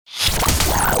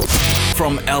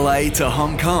From LA to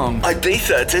Hong Kong,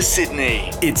 Ibiza to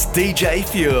Sydney, it's DJ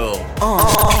Fuel on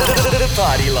The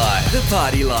Party Life. The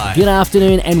Party Life. Good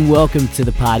afternoon and welcome to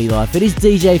The Party Life. It is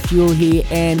DJ Fuel here,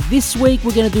 and this week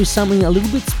we're going to do something a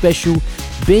little bit special.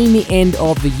 Being the end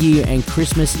of the year and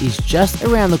Christmas is just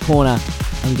around the corner,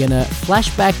 I'm going to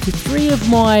flash back to three of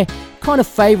my kind of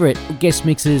favourite guest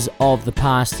mixes of the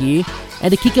past year.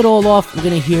 And to kick it all off, we're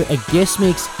going to hear a guest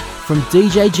mix from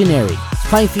DJ Generi. It's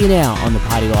playing for you now on The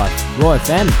Party Life, Raw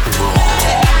FM.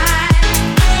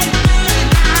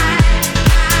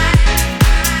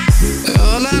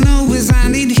 All I know is I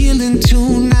need healing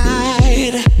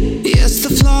tonight. Yes, the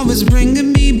floor is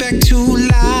bringing me back to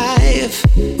life.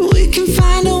 We can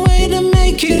find a way to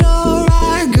make it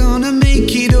alright. Gonna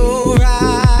make it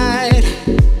alright.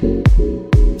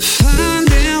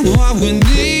 Finding what we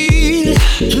need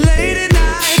late at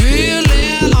night.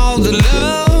 Feeling all the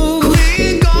love. We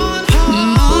ain't gone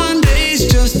home. Monday's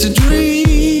just a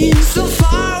dream. So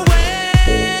far away.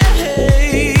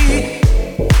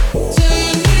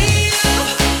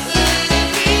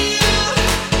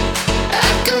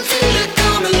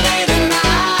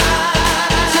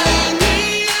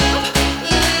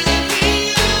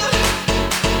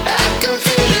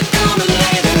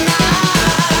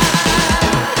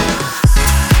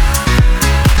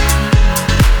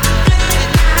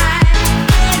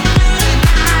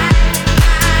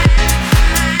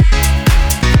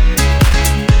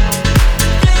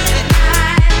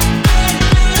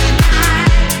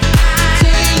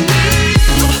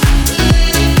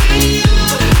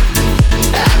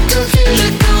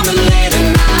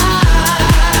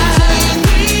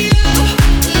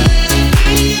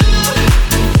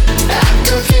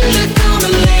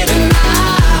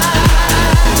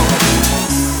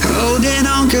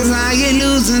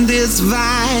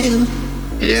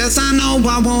 Yes, I know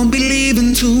I won't be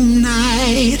leaving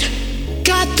tonight.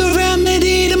 Got the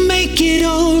remedy to make it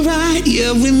alright.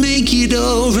 Yeah, we make it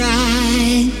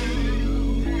alright.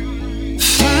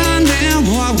 Finding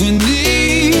what we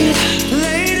need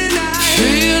late at night.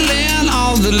 Feeling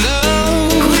all the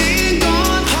love. We ain't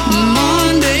gone home.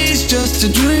 Monday's just a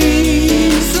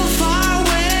dream. So far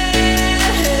away.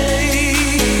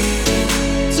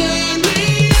 Take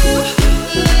me up,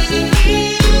 let me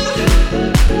up.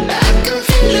 I can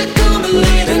feel it coming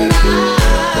late at night.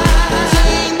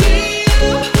 Take me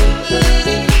up,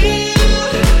 let me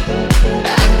up. I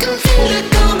can feel it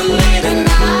coming late at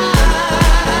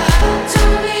night.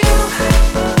 Take me up,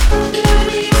 let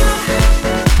me up.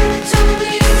 Take me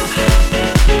up, let me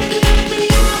up, let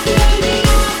me up, let me up, let me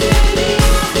up,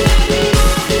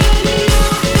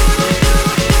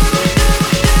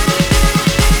 let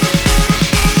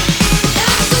me up.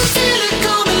 I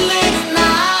can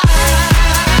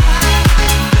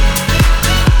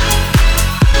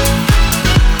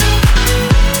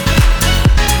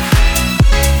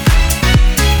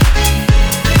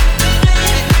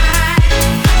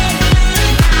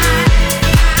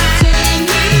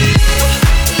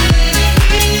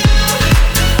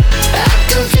it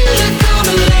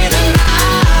coming late at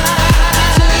night.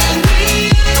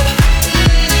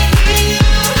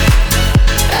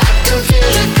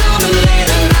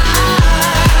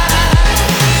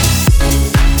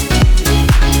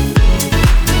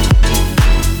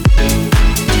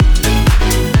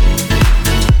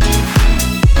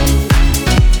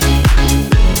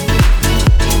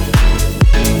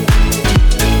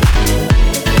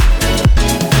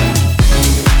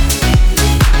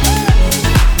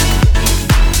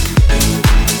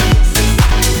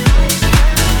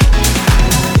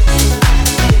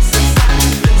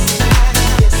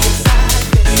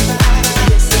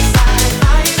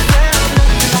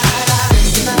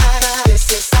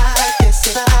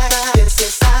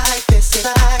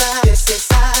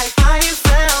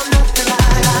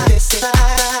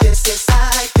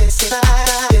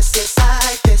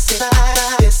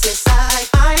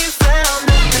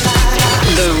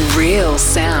 The real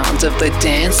sound of the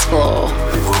dance floor.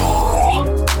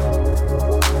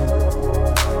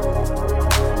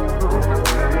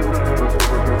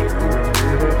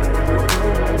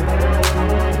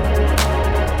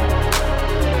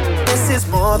 This is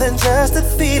more than just a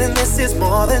feeling, this is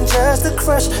more than just a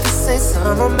crush. This ain't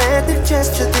some romantic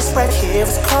gesture, this right here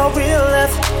is called real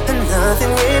love. And nothing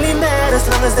really matters,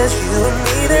 long as there's you and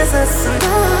me, there's us and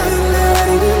nothing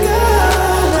letting you go.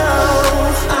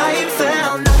 I ain't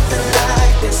found nothing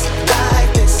like this,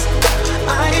 like this.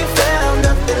 I ain't found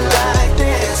nothing like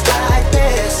this, like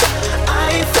this.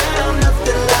 I ain't found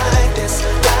nothing like this,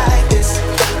 like this.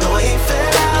 No, I ain't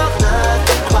found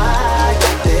nothing quite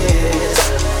like this.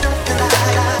 Nothing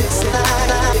like this,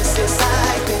 like this,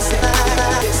 like this, like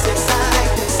this, like this,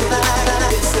 like this,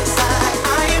 like this, like this.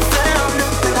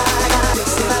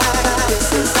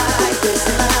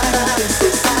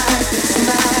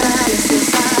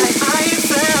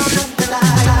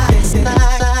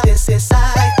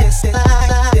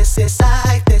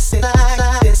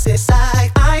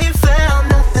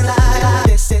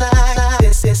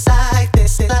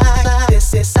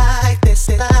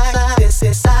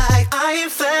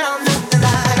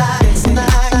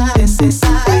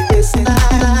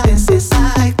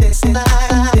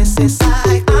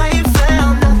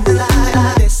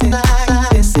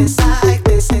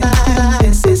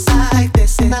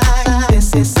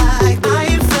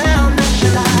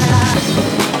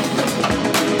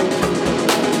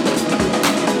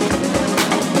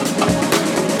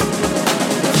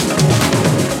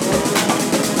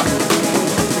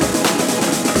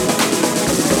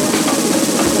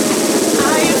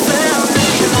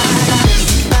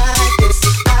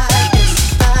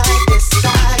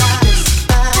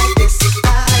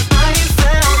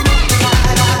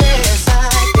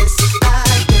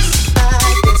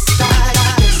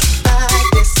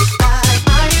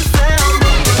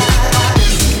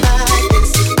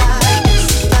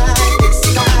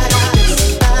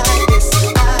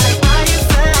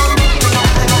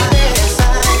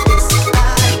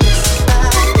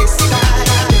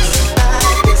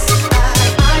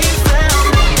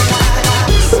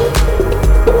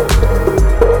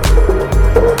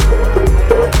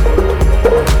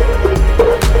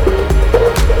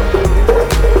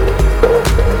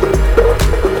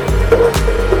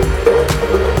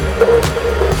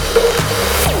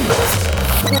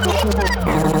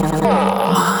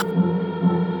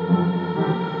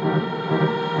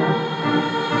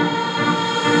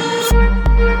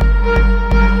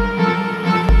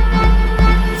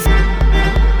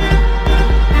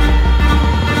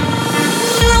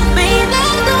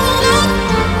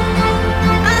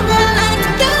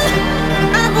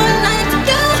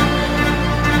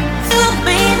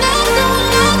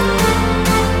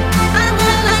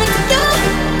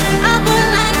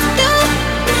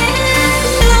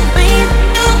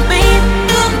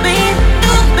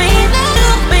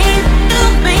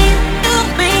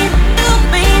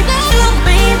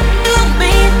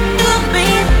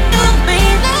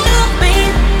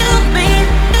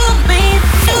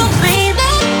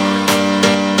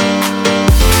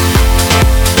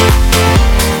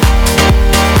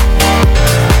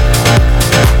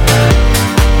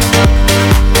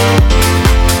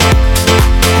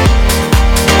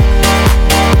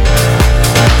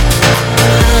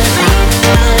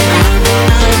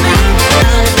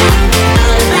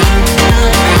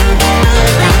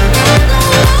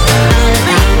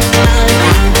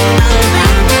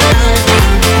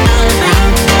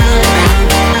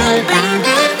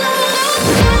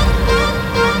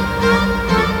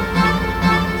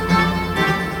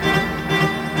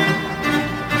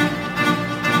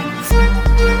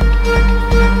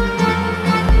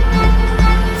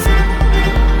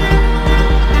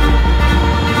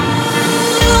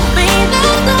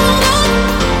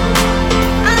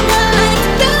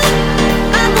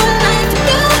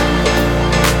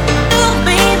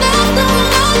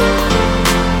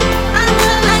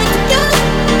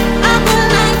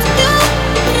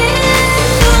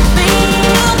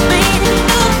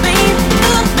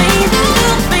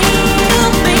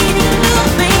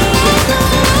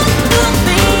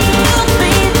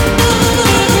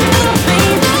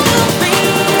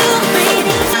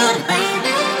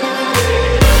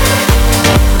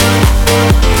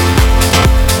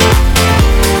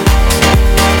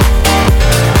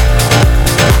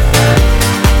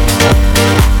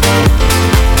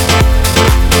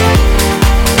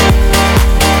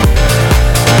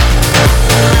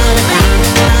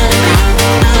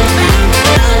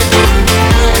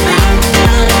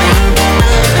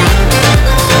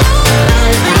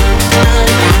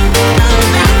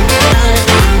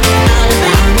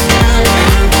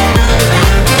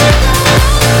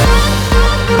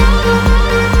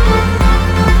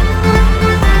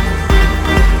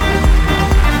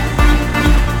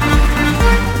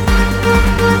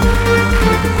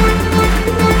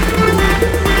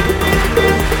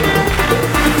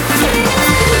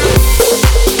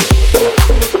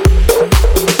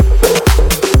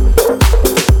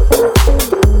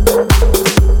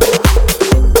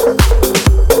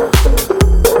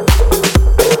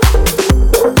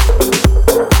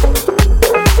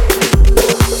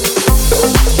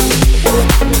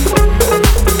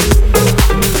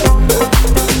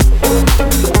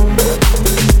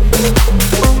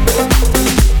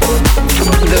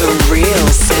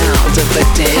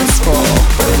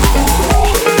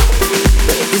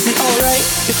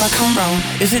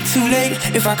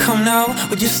 if I come now?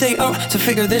 Would you stay up to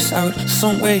figure this out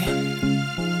some way?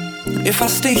 If I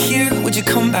stay here, would you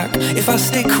come back? If I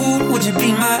stay cool, would you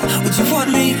be mad? Would you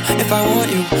want me if I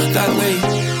want you that way?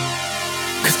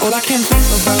 Cause all I can think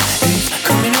about is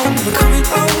coming over, coming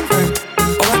over.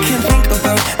 All I can think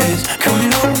about is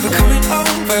coming over, coming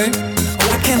over.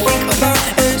 All I can think about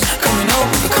is coming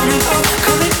over, coming over,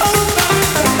 coming over.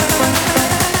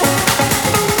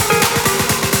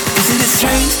 Isn't it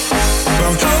strange?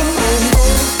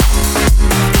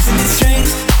 Isn't it strange?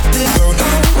 Isn't it strange?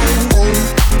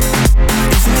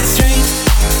 Isn't it strange?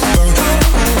 Isn't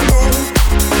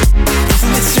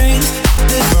it strange? Isn't it strange?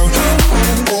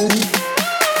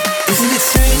 Isn't it strange? Isn't it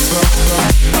strange?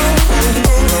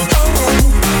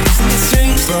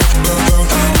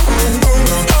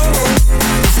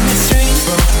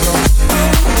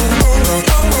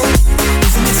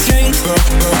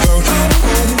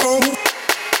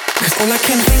 Cause all I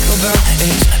can think about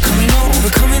is coming over,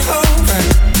 coming over.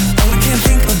 All I can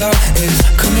think about is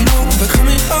coming over,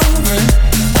 coming over.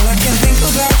 All I can think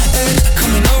about is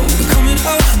coming over, coming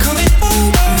over, coming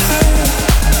over.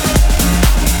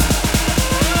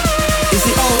 Is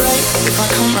it alright if I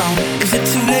come round? Is it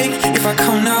too late if I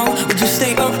come now? Would you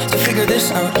stay up to figure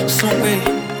this out some way?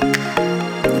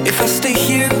 If I stay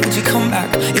here, would you come back?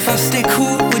 If I stay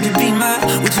cool, would you be mad?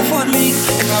 Would you want me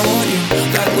if I want you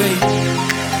that way?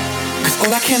 Cause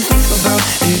all I can think about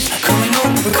is coming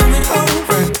over, coming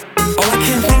over. All I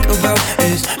can think about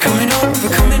is coming over,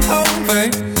 coming over.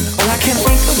 All I can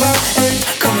think about is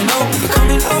coming over,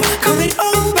 coming over, coming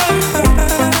over.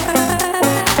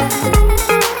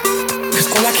 Cause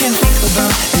all I can think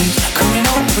about is coming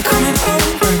over, coming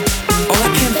over. All I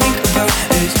can think about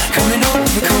is coming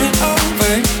over, coming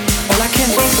over. All I can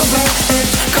think about is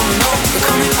coming over,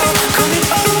 coming over, coming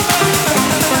over.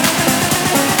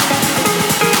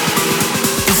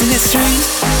 Isn't it strange?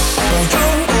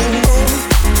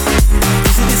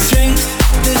 Isn't it strange? Isn't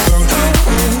it strange?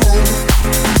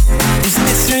 Isn't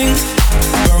it strange? Isn't it strange?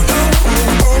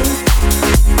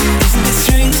 Isn't it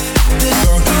strange?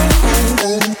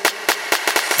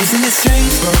 Isn't it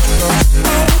strange?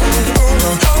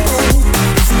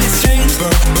 Isn't it strange?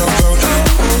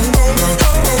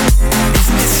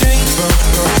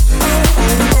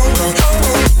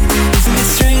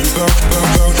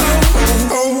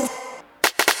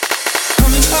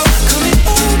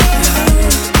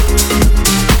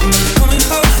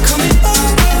 Coming over, coming over. Coming over, coming over. Coming over, coming over.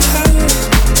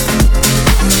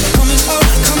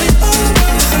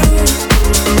 Coming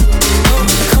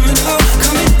over,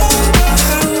 coming over.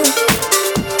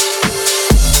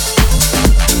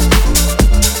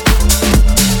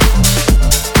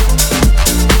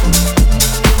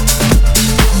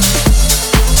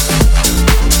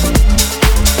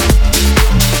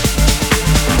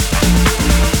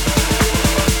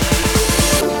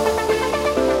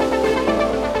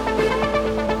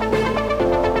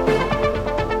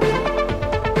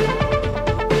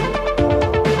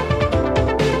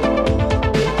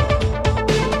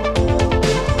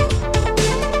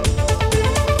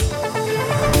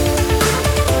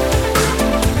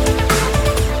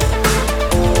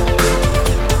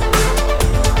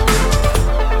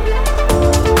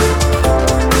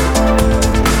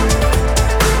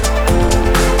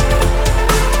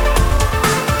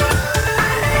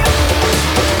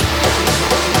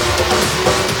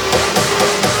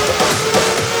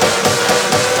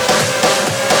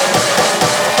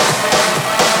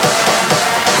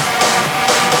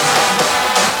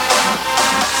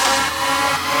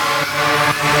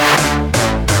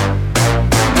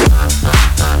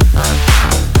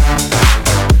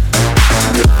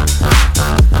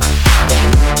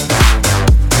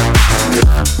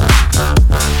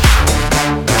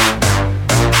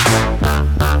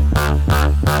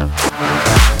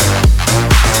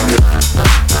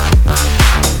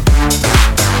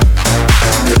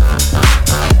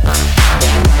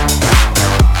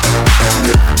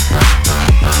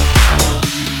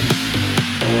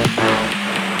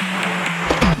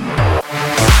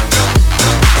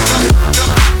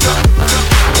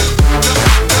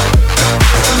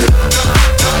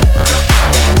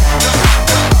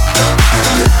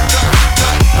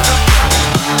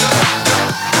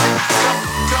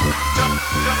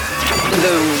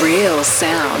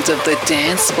 Sound of the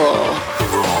dance floor.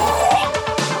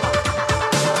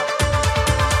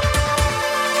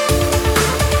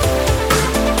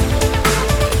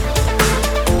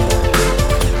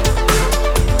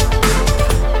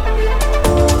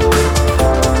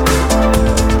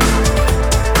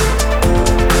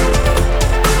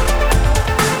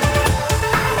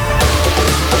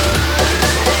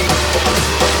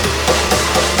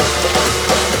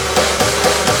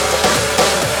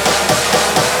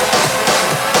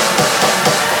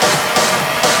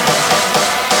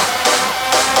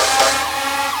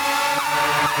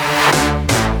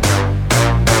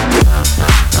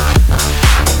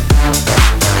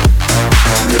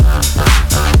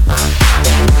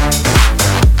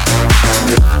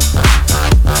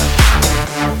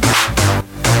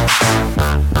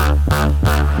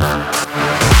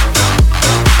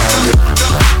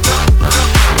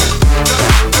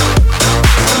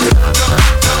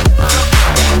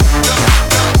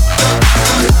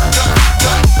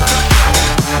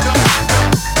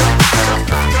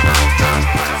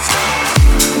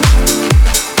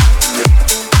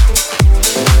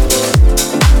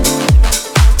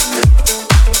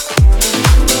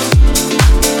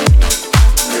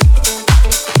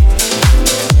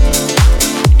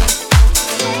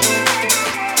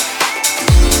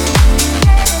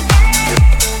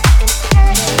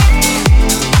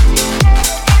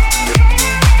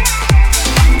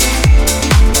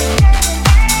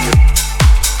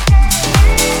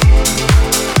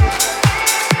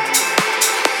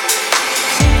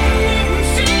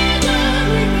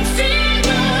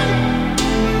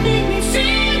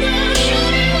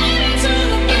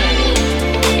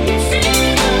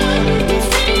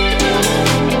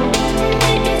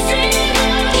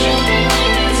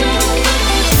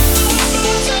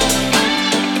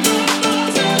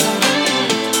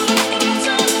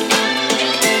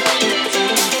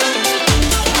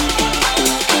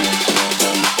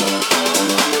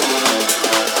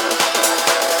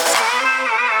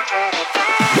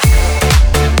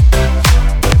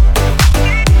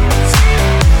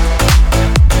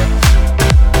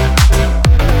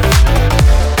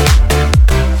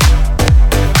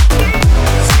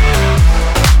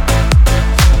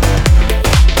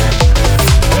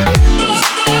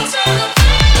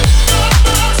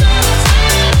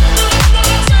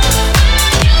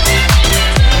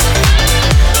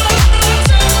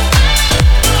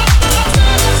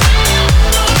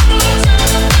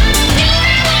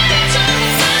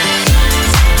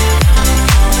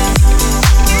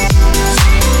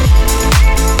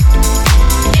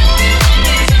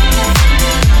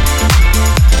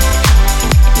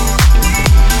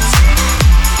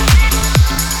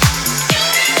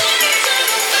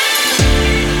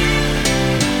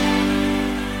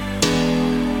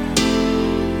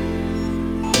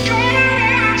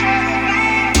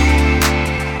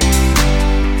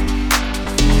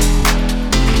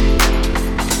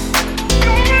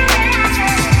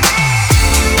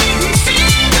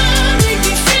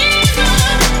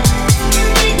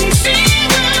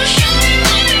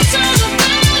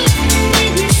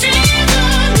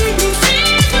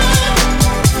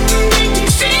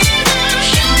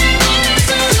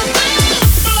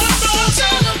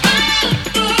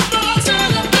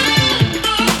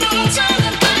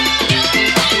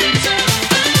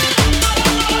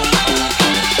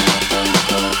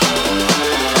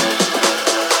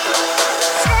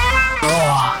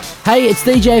 Hey, it's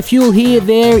DJ Fuel here.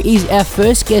 There is our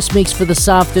first guest mix for this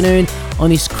afternoon on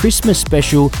this Christmas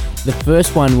special. The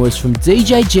first one was from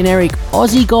DJ Generic,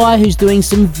 Aussie guy who's doing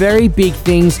some very big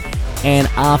things. And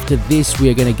after this, we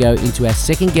are going to go into our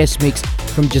second guest mix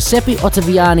from Giuseppe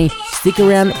Ottaviani. Stick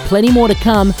around, plenty more to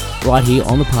come right here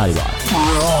on The Party Life.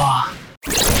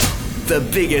 The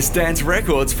biggest dance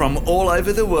records from all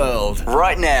over the world.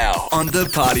 Right now on The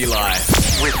Party Life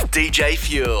with DJ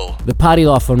Fuel. The Party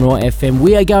Life on Raw FM.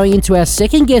 We are going into our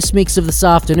second guest mix of this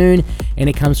afternoon, and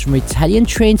it comes from Italian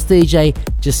trance DJ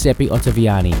Giuseppe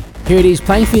Ottaviani. Here it is,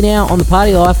 playing for you now on The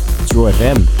Party Life. It's Raw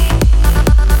FM.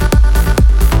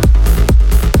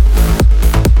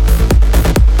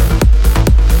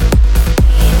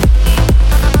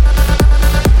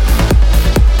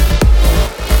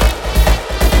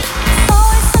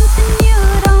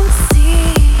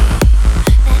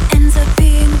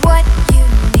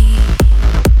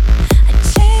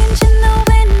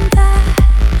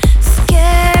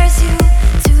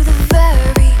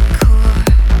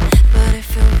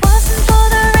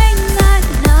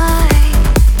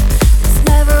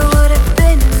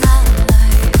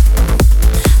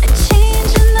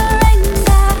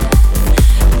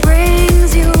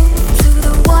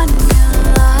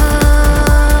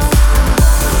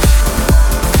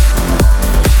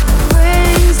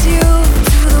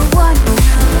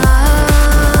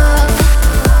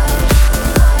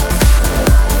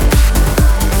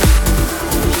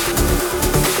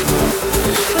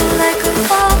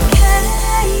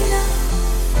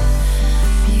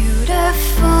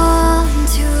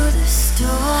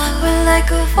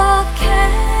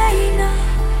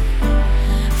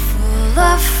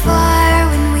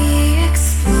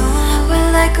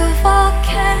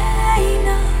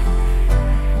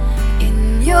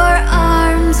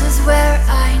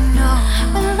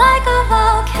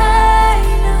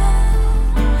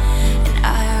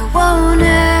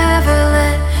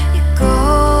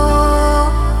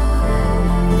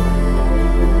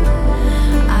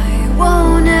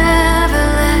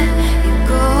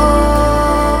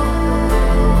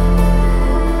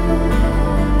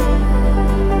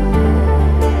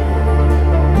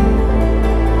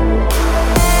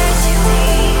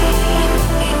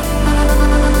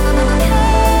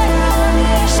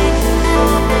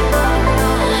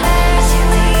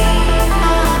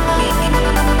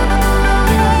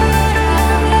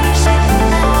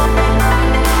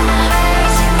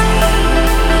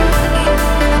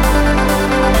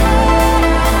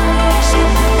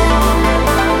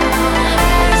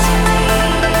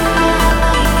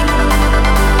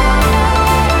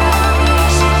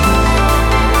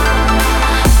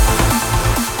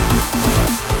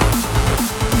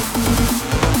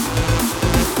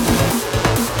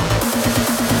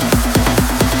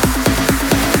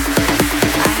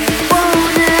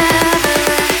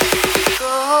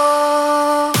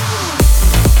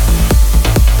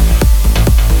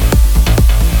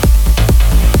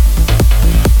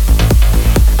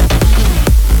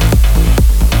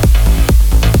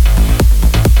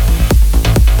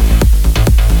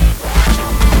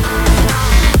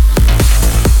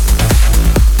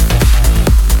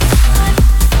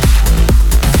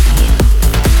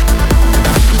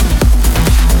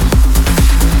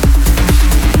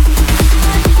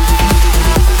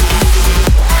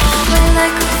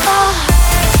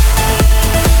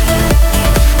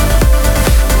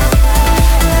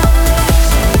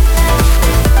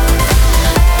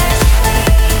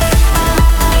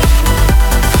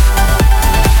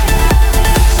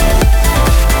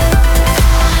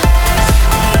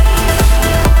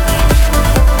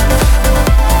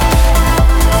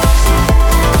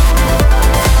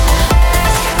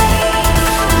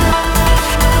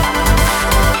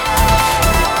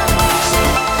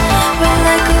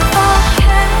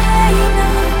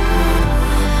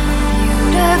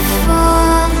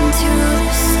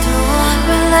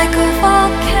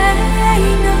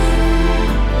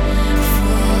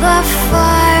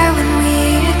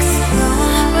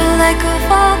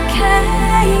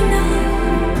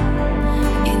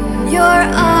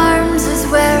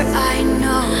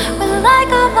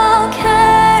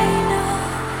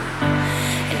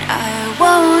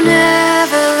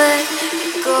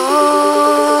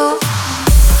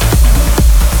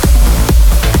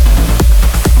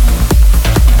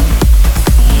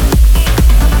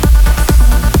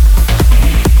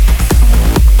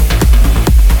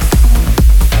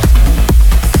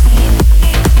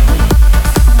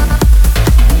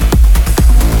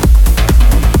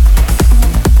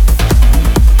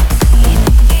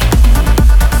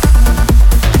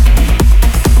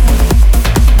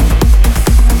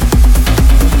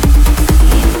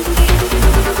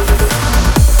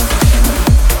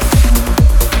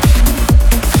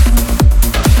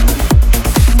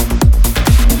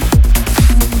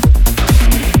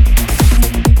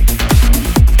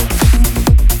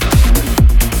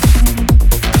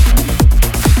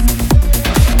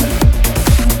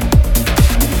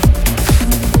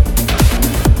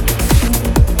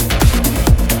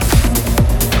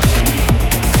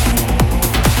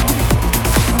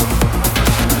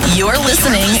 You're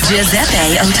listening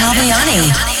Giuseppe Ottaviani.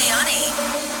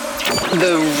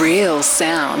 The real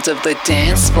sound of the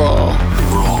dance floor.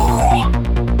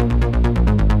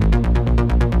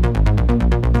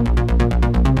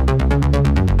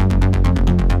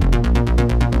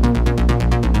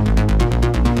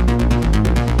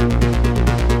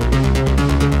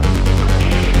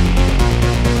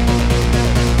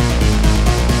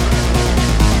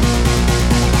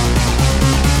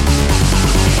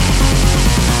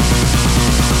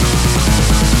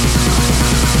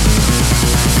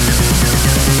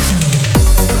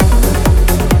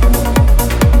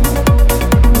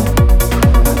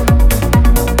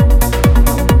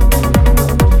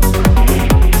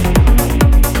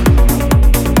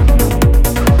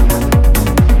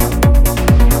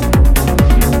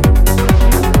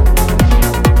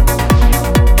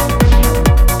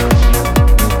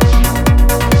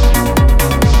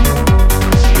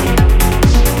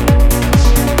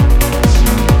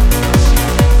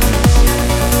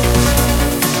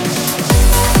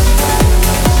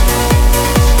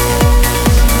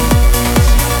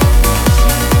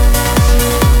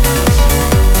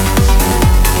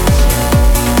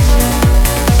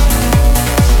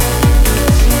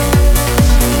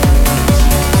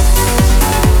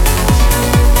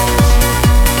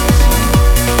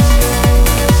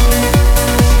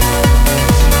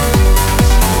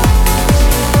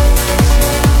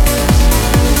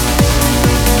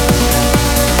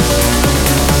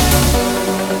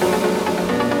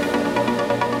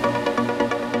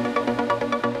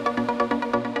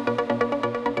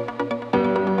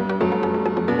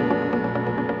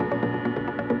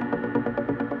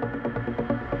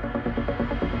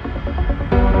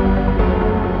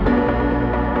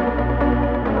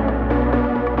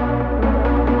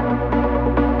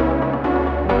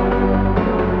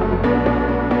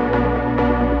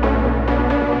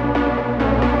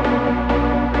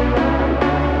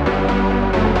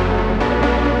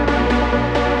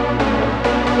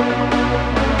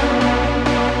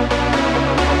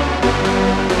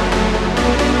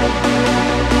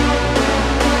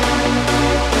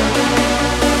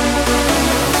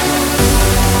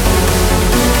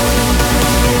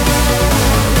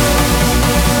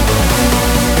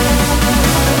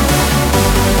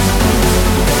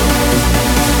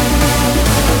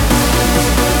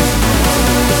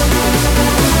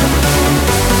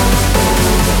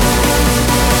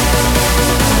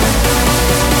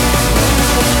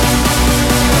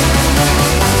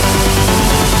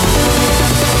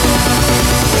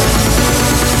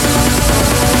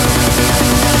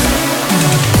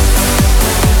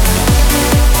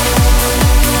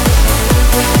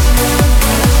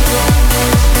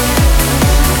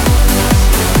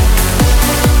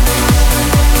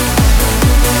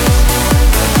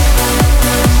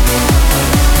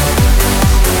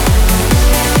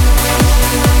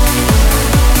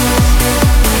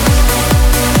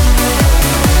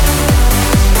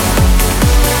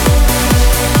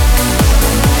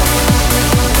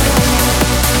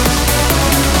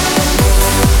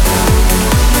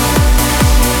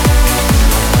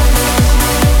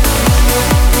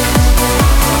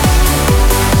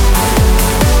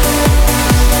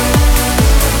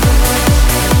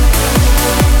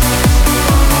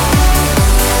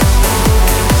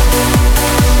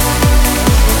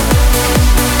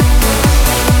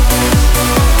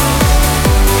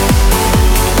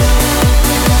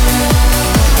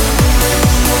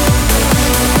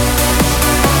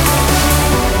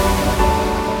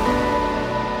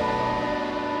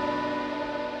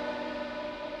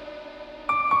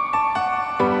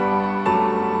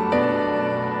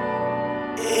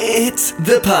 It's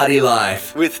The Party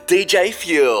Life with DJ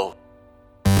Fuel.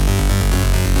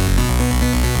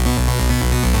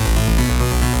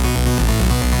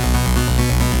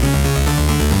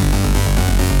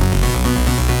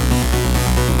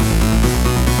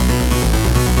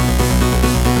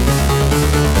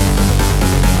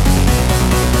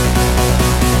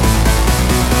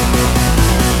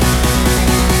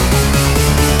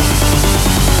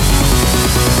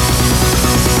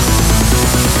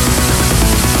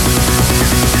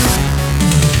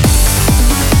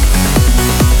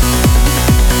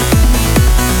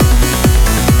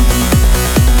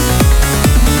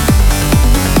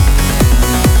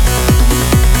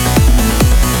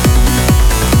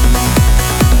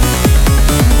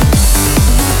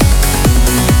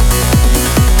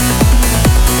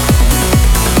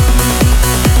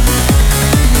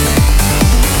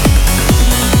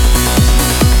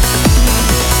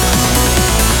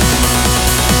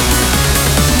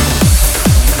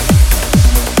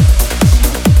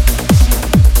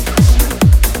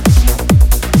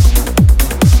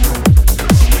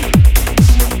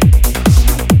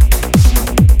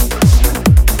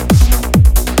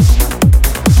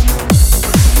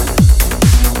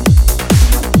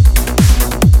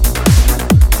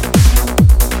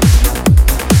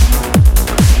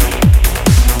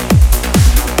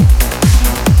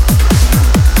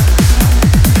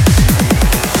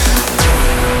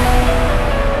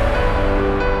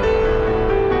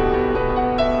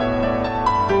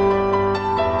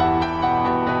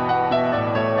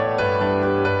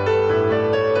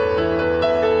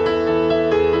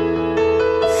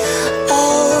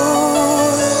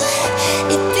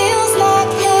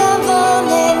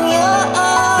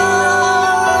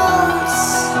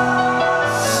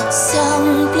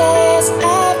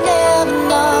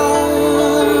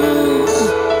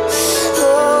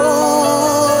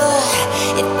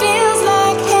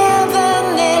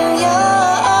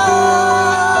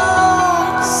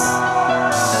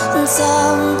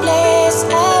 someplace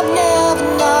I've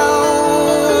never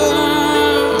known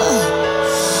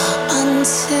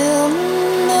until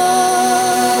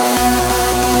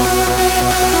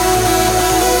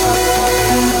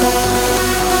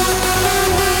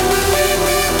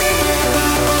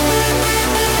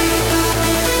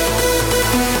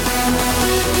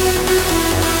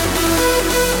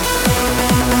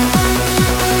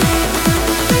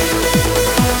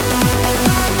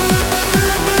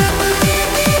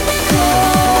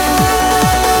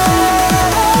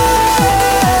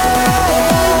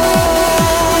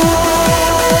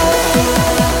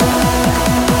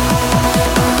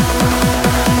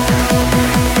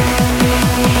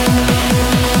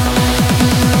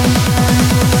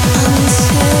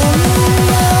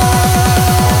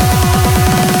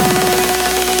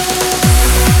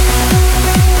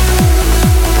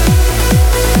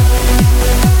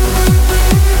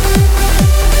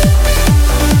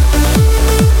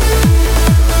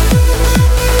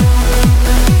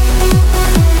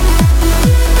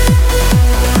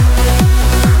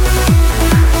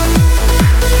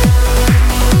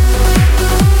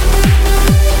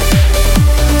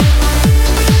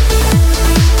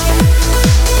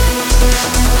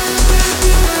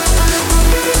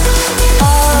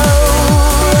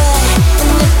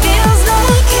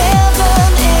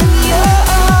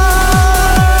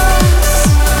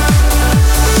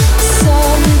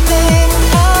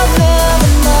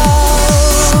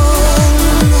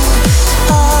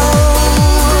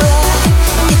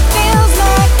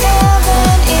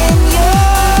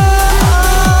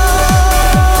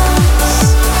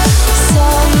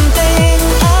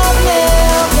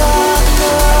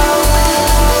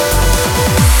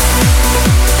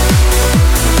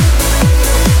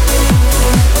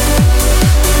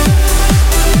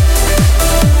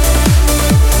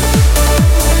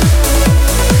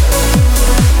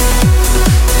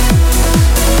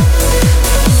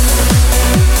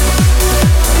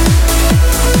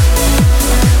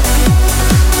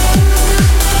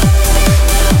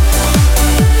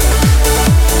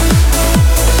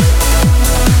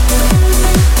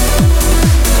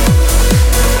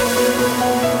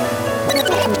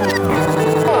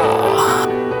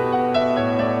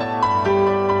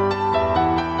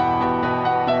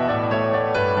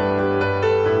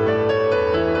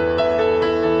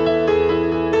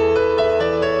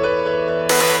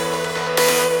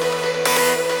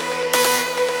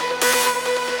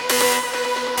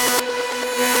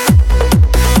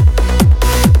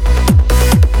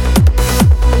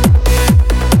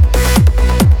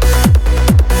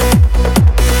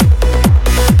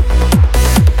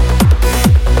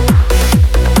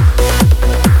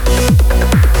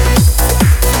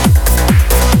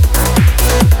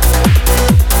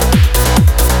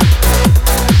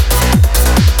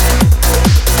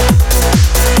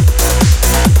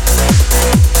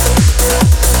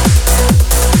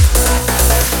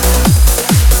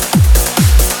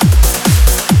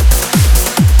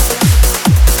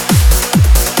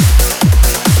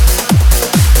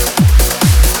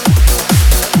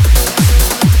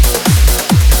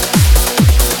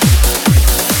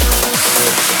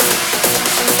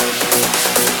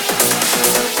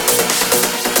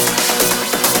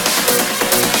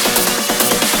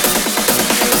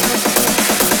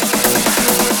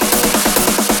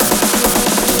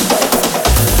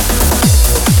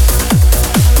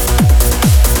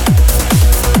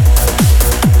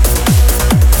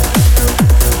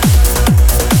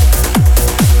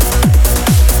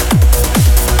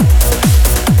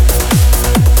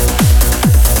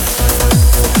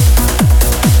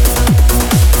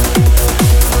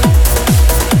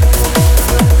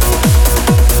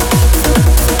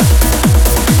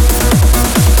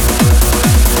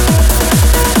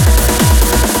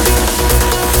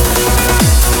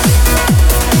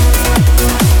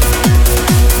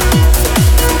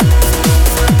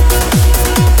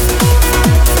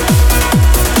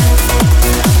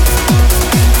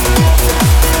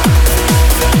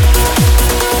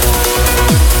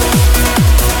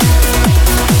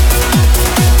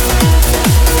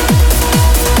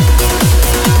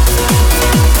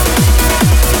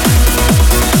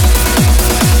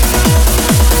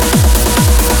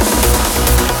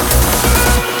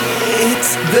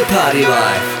Party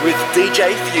Life with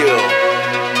DJ Fuel.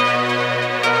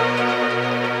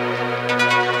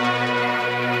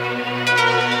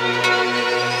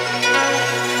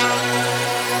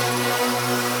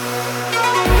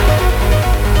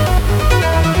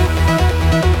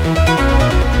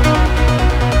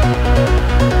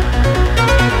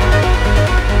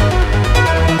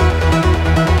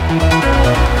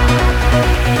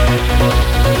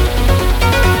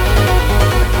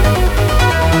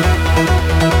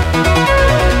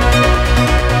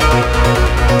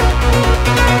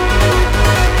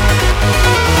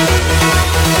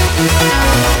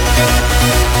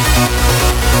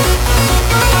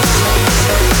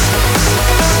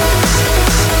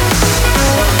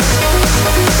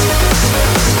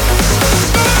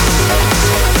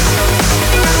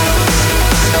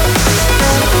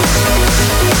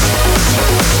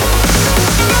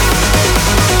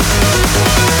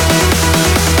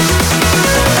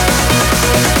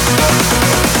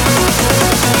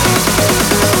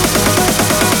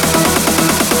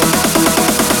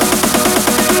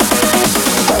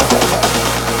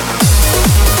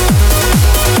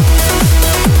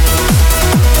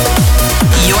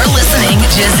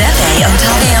 Giuseppe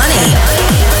Ottaviani.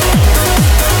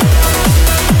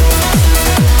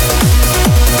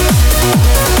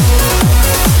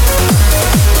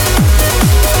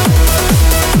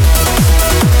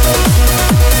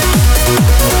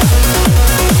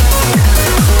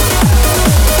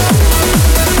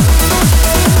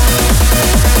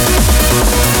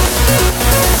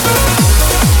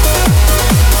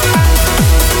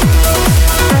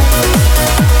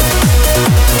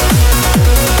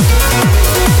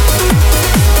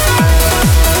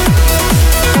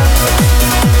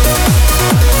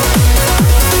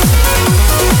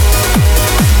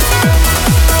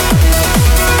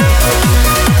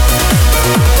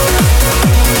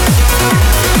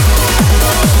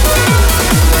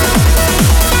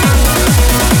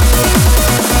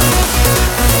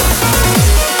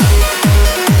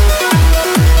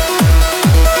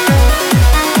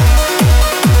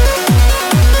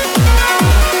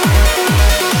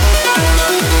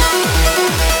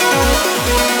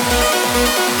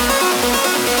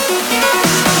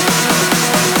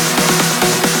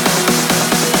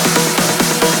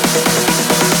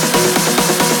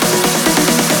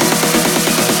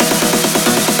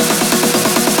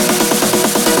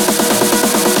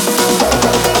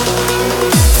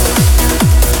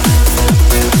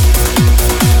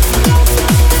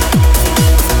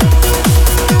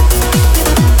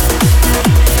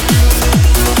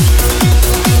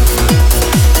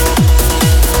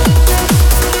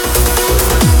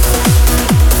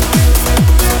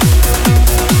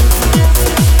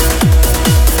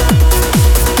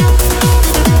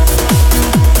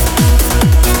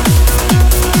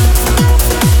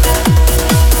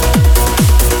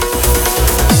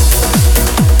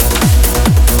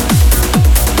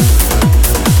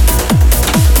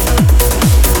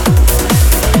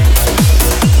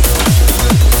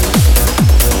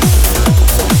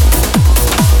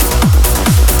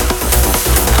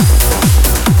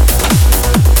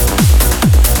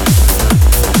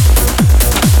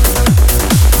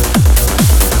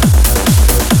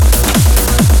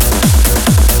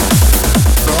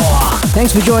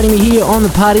 Thanks for joining me here on The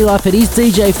Party Life. It is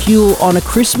DJ Fuel. On a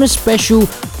Christmas special,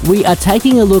 we are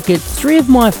taking a look at 3 of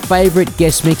my favourite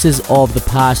guest mixes of the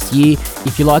past year.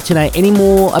 If you'd like to know any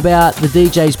more about the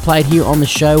DJs played here on the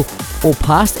show or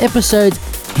past episodes,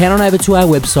 head on over to our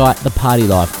website,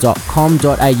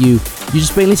 thepartylife.com.au. You've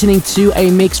just been listening to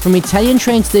a mix from Italian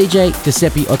trance DJ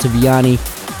Giuseppe Ottaviani,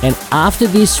 and after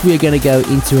this we are going to go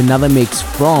into another mix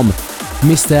from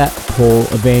Mr. Paul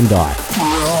Van Dyk.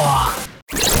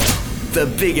 The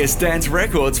biggest dance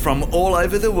records from all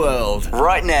over the world.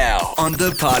 Right now on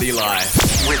The Party Life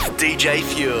with DJ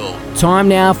Fuel. Time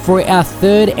now for our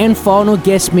third and final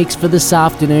guest mix for this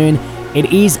afternoon.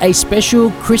 It is a special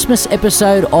Christmas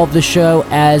episode of the show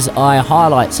as I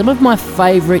highlight some of my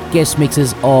favourite guest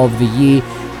mixes of the year.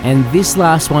 And this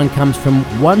last one comes from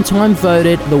one-time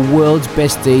voted the world's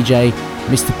best DJ,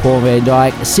 Mr. Paul Van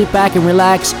Dyk. Sit back and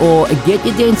relax or get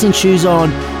your dancing shoes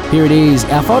on. Here it is,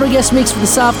 our final guest mix for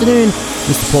this afternoon,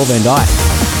 Mr. Paul Van Dyk.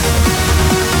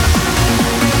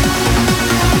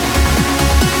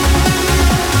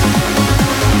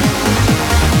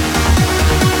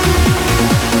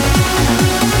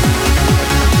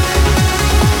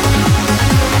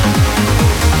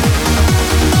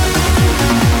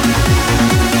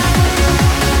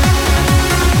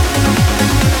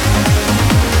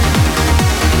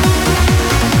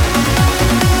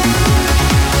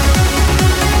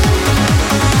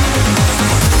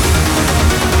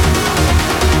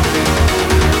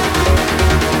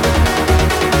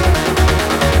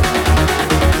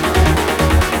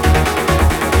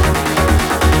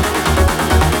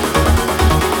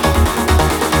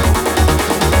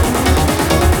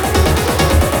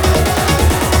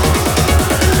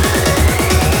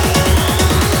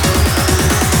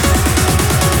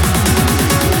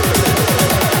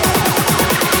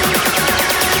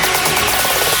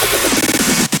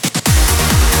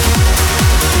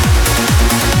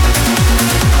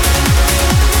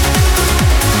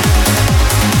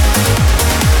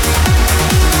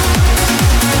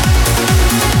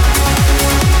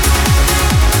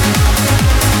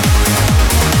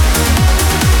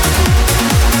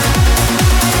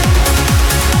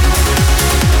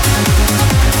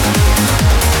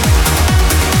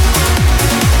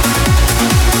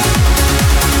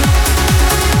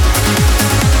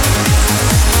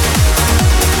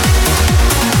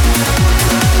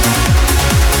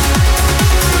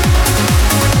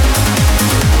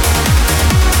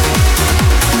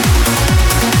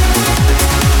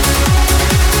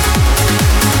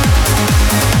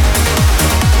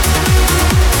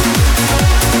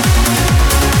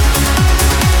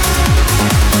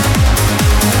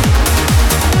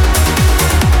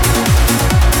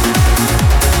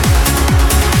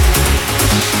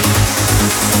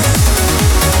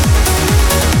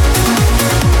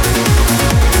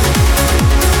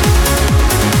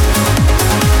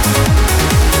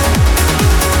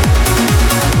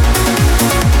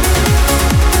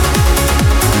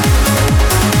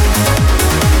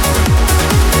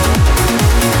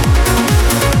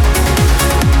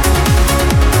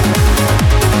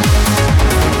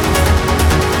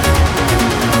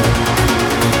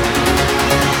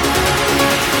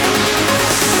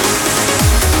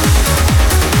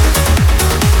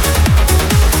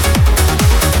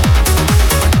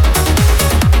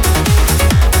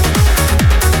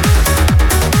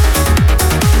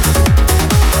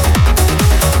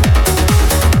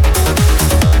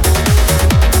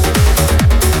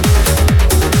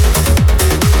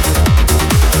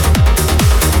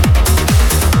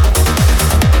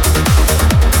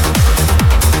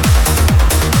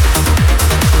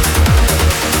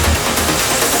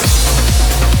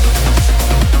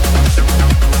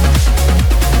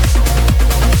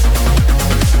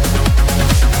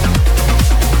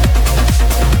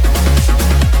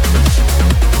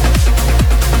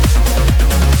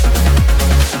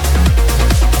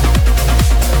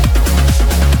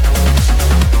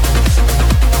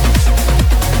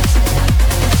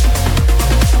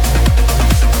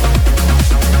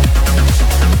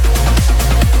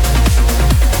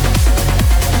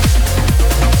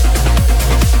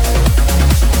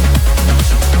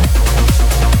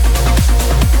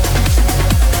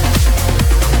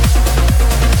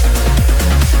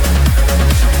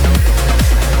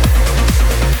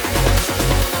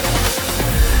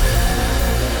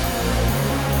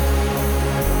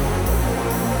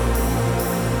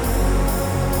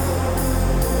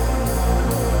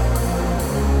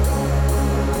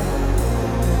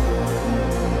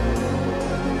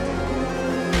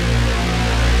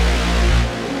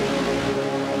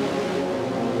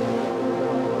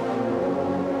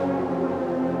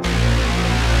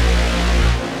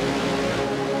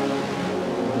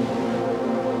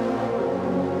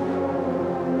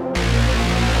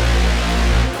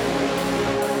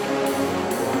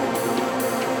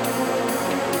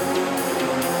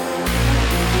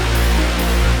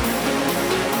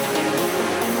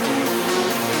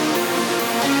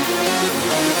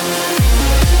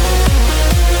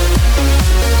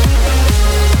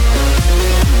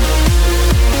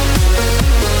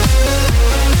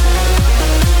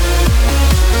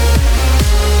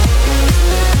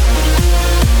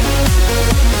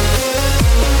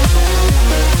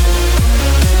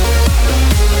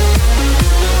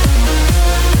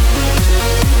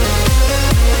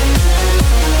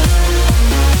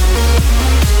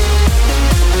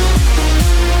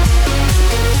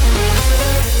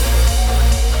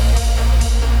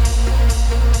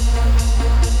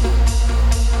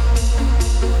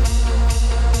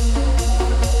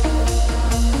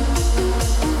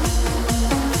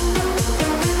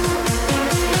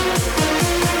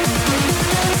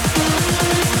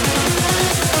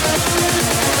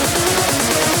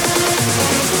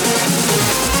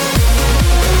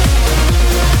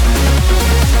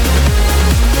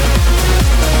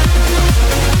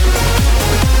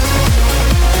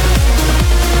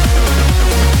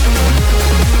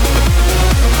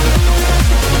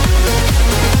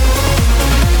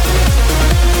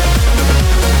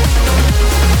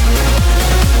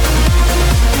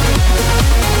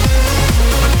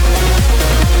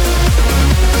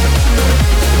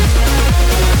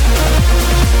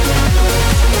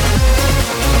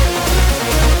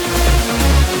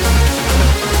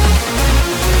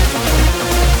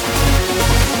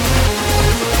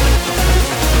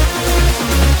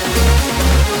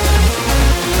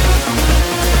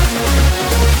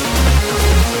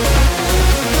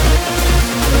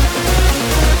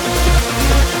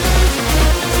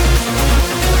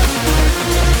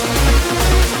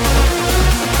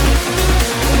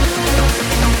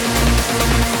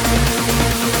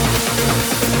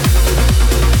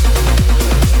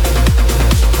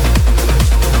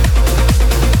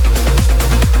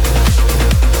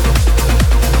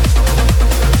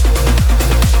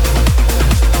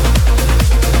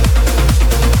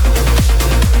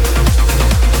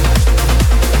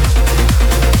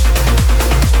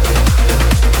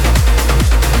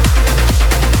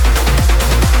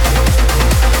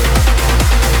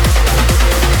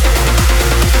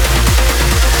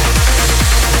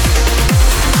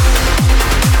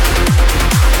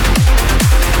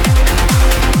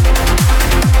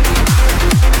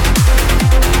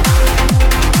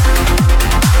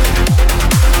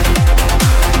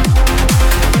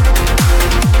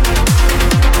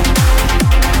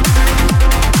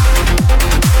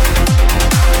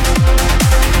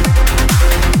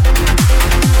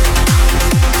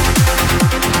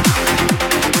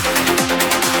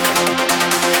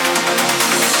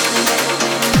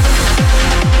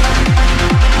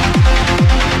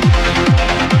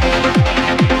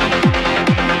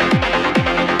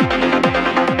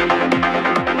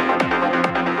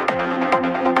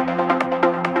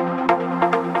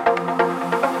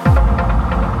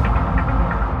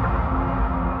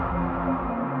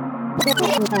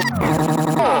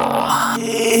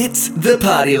 It's The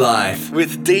Party Life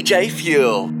with DJ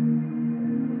Fuel.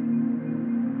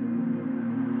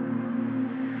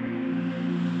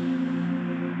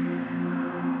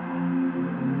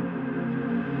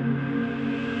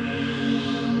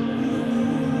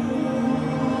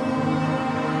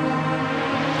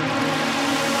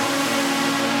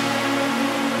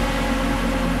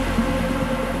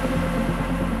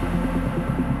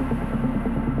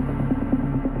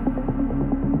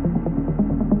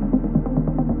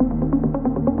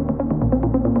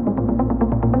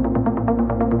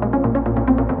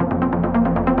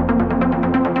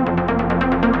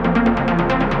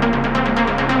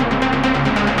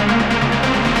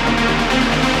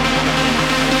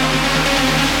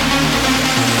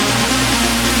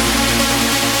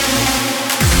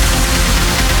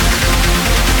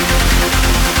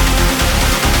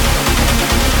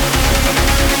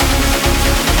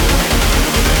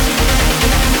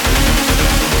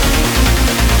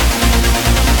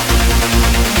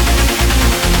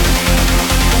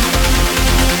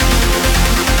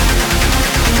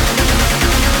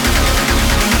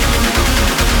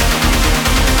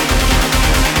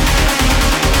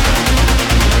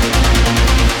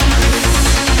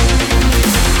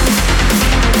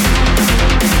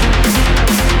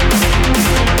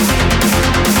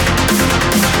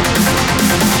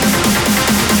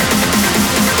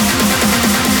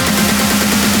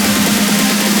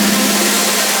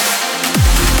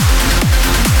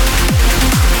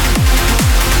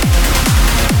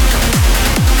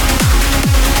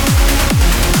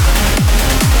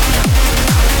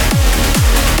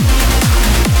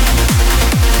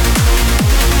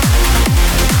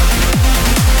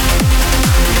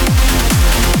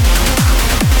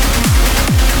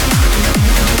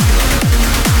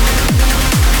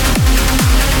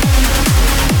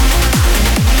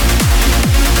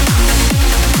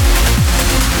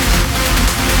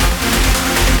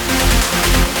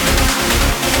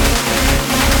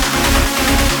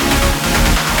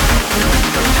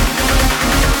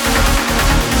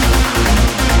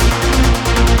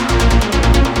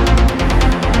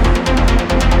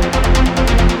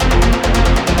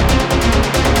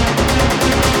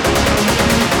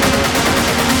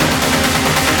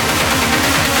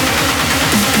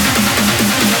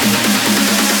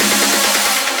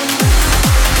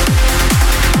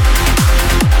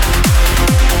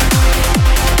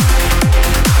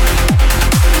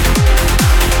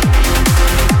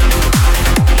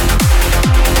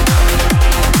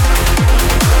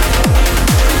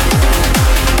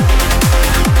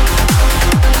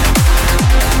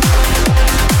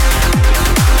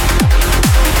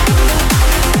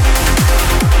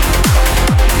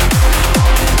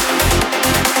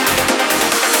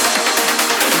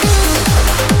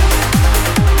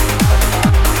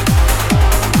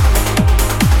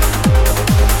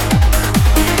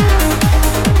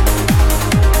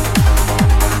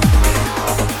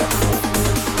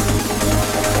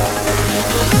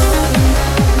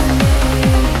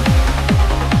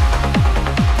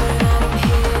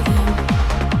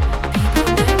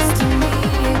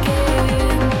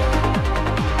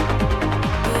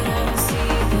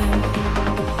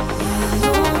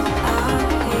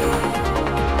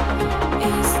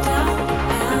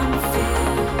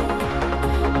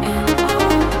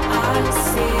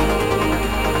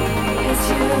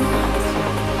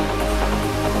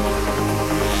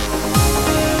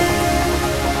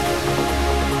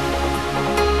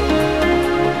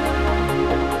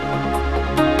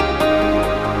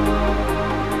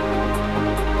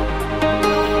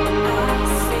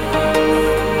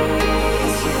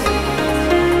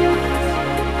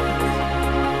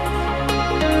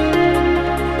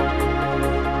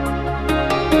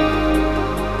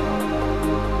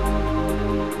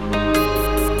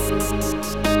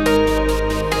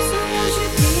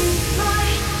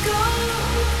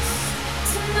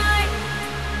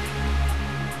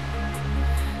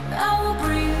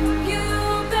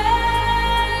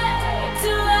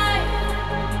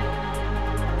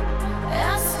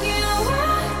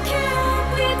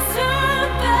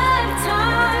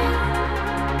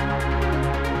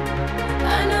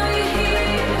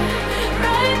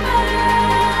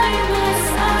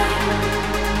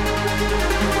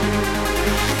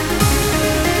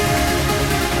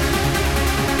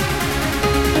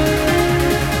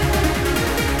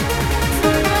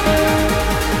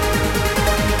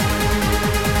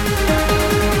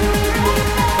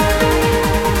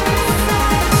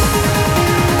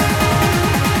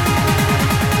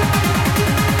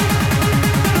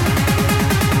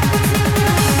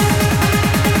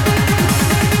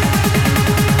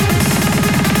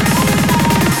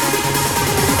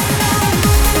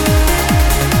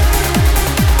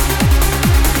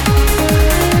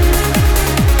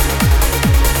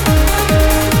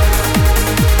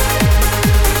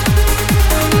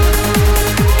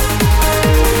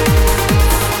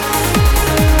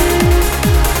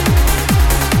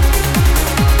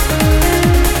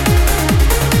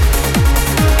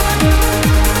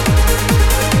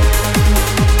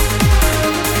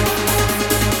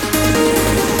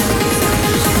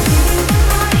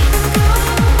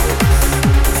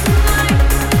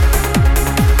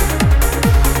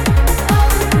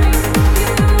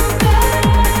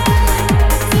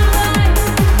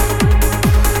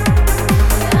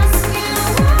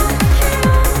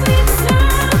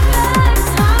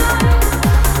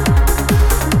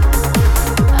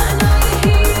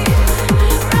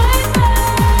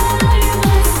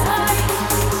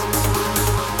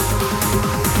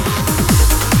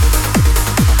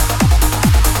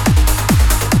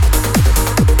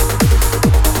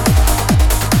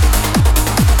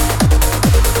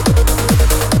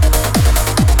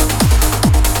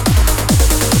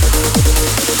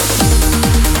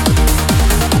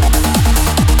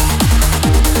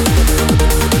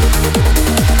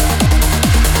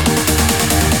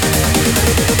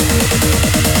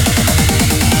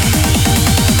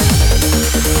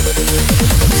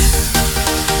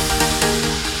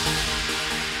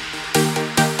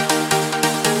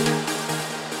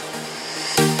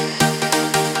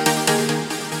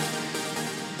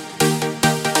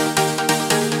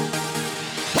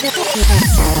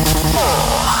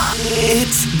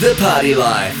 It's The Party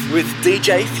Life with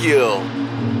DJ Fuel.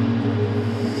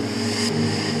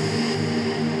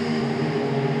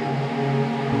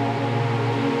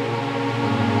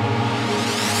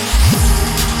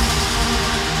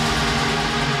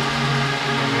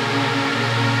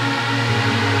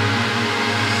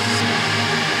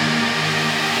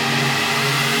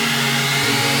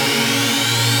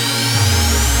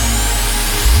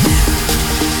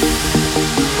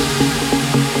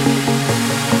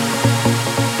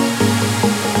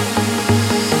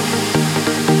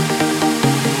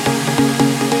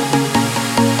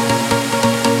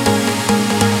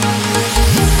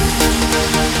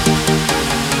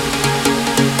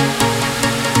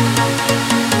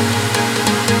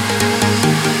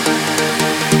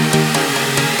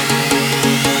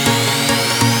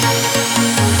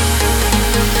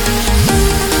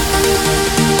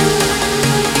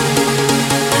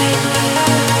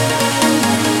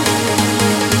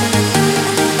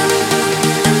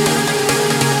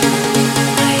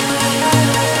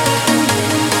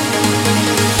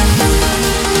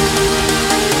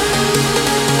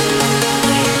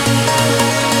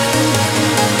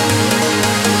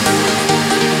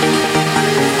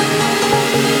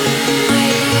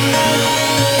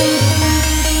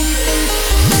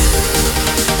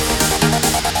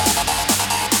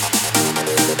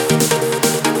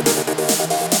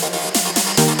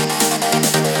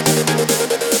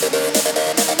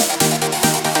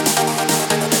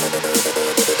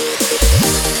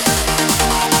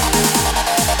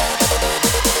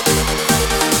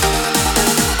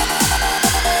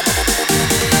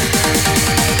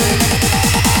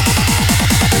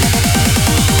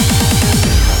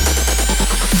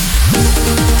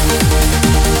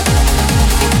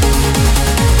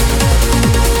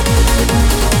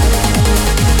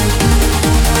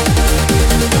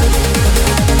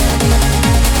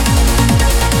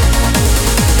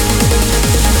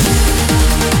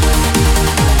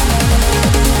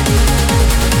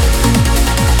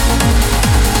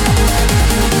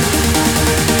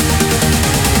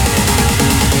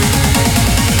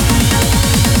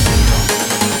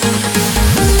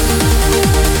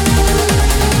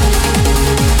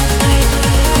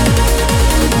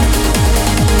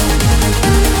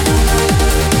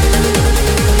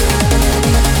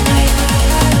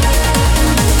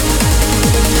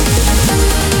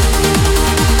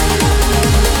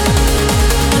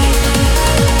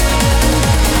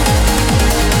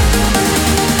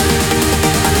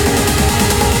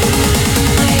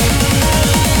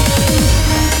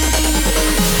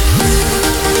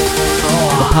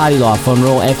 Party Life on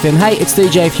Raw FM. Hey, it's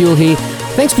DJ Fuel here.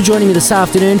 Thanks for joining me this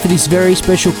afternoon for this very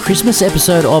special Christmas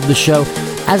episode of the show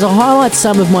as I highlight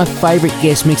some of my favourite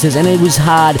guest mixes, and it was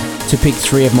hard to pick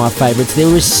three of my favourites.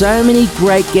 There were so many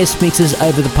great guest mixes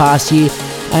over the past year,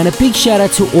 and a big shout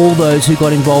out to all those who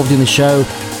got involved in the show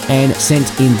and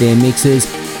sent in their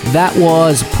mixes. That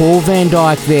was Paul Van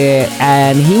Dyke there,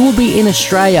 and he will be in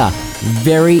Australia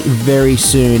very, very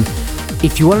soon.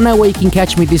 If you want to know where you can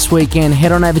catch me this weekend,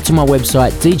 head on over to my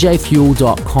website,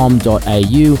 djfuel.com.au.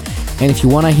 And if you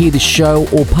want to hear the show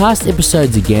or past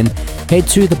episodes again, head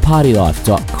to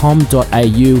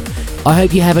thepartylife.com.au. I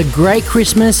hope you have a great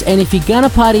Christmas, and if you're going to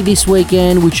party this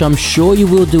weekend, which I'm sure you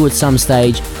will do at some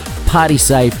stage, party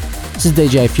safe. This is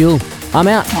DJ Fuel. I'm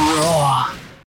out.